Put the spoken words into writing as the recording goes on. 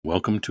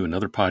Welcome to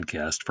another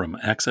podcast from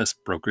Access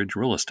Brokerage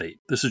Real Estate.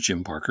 This is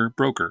Jim Parker,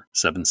 broker,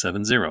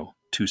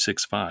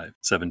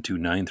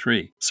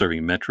 770-265-7293,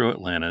 serving Metro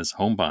Atlanta's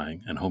home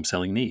buying and home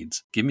selling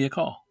needs. Give me a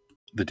call.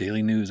 The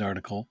Daily News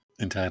article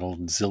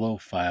entitled Zillow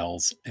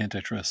Files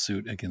Antitrust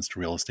Suit Against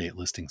Real Estate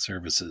Listing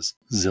Services.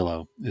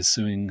 Zillow is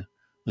suing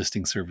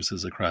listing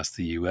services across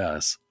the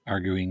U.S.,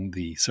 arguing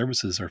the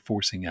services are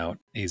forcing out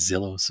a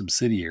Zillow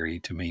subsidiary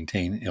to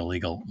maintain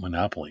illegal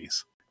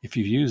monopolies. If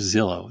you've used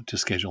Zillow to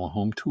schedule a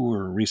home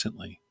tour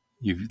recently,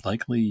 you've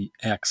likely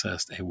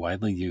accessed a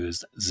widely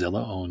used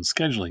Zillow-owned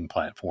scheduling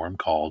platform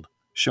called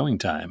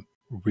ShowingTime.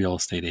 Real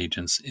estate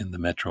agents in the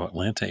Metro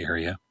Atlanta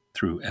area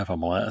through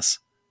FMLS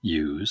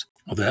use.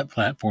 Well, that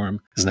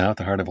platform is now at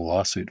the heart of a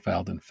lawsuit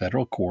filed in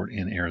federal court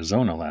in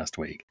Arizona last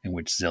week, in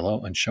which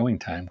Zillow and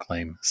ShowingTime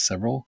claim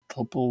several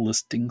multiple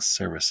listing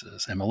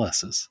services,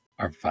 MLSs,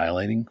 are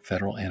violating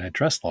federal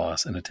antitrust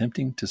laws and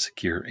attempting to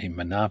secure a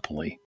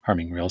monopoly,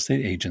 harming real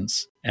estate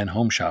agents and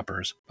home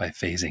shoppers by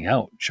phasing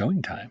out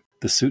ShowingTime.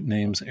 The suit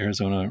names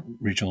Arizona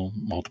Regional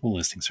Multiple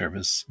Listing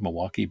Service,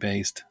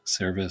 Milwaukee-based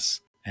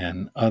service,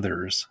 and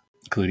others,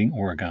 including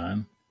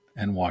Oregon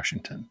and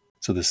Washington.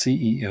 So the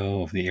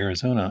CEO of the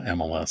Arizona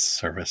MLS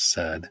service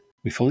said,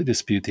 "We fully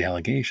dispute the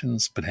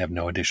allegations, but have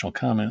no additional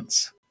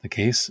comments. The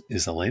case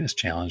is the latest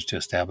challenge to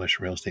established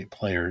real estate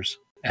players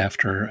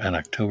after an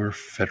October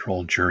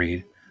federal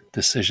jury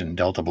decision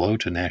dealt a blow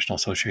to National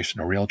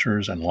Association of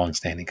Realtors and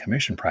longstanding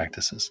commission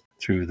practices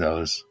through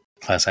those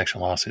class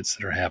action lawsuits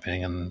that are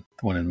happening, and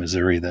the one in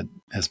Missouri that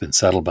has been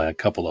settled by a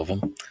couple of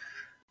them.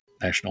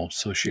 National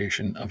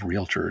Association of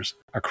Realtors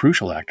are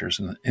crucial actors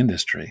in the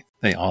industry.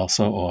 They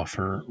also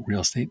offer real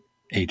estate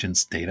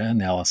agents data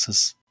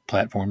analysis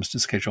platforms to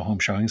schedule home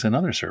showings and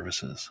other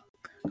services.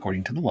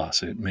 According to the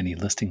lawsuit, many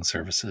listing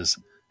services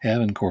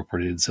have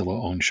incorporated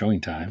Zillow-owned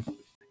ShowingTime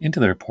into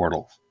their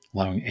portal,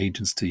 allowing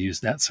agents to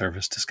use that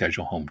service to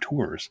schedule home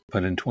tours.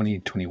 But in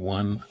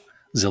 2021,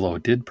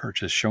 Zillow did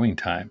purchase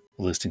ShowingTime.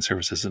 The listing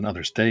services in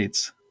other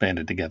states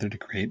banded together to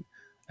create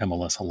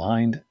MLS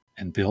aligned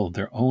and build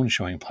their own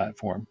showing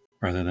platform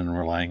rather than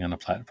relying on a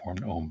platform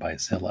owned by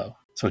Zillow.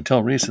 So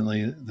until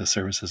recently, the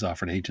services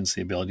offered agents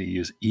the ability to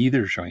use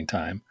either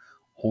ShowingTime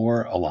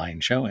or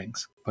aligned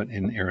showings. But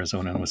in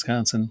Arizona and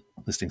Wisconsin,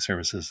 listing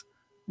services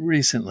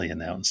recently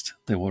announced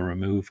they will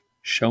remove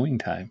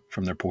ShowingTime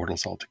from their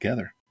portals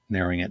altogether,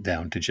 narrowing it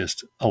down to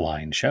just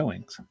aligned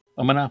showings,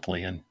 a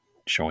monopoly in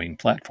showing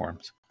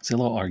platforms.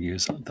 Zillow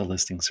argues the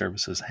listing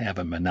services have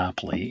a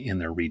monopoly in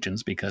their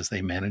regions because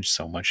they manage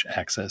so much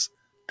access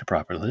to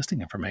proper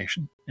listing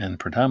information and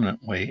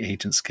predominant way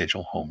agents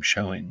schedule home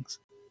showings.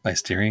 By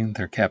steering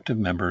their captive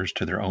members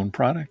to their own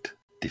product,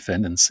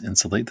 defendants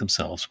insulate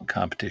themselves from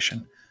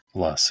competition, the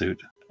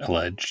lawsuit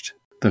alleged.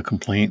 The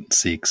complaint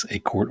seeks a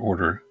court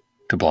order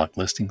to block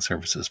listing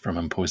services from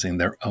imposing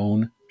their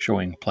own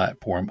showing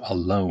platform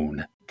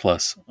alone,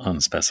 plus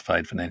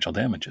unspecified financial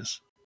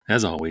damages.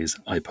 As always,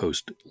 I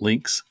post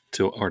links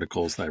to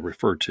articles that I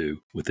refer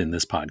to within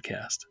this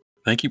podcast.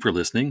 Thank you for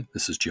listening.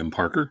 This is Jim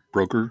Parker,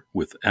 broker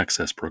with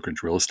Access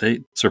Brokerage Real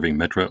Estate, serving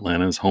Metro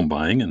Atlanta's home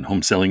buying and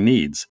home selling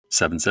needs.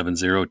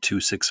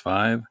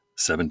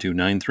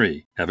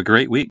 770-265-7293. Have a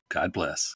great week. God bless.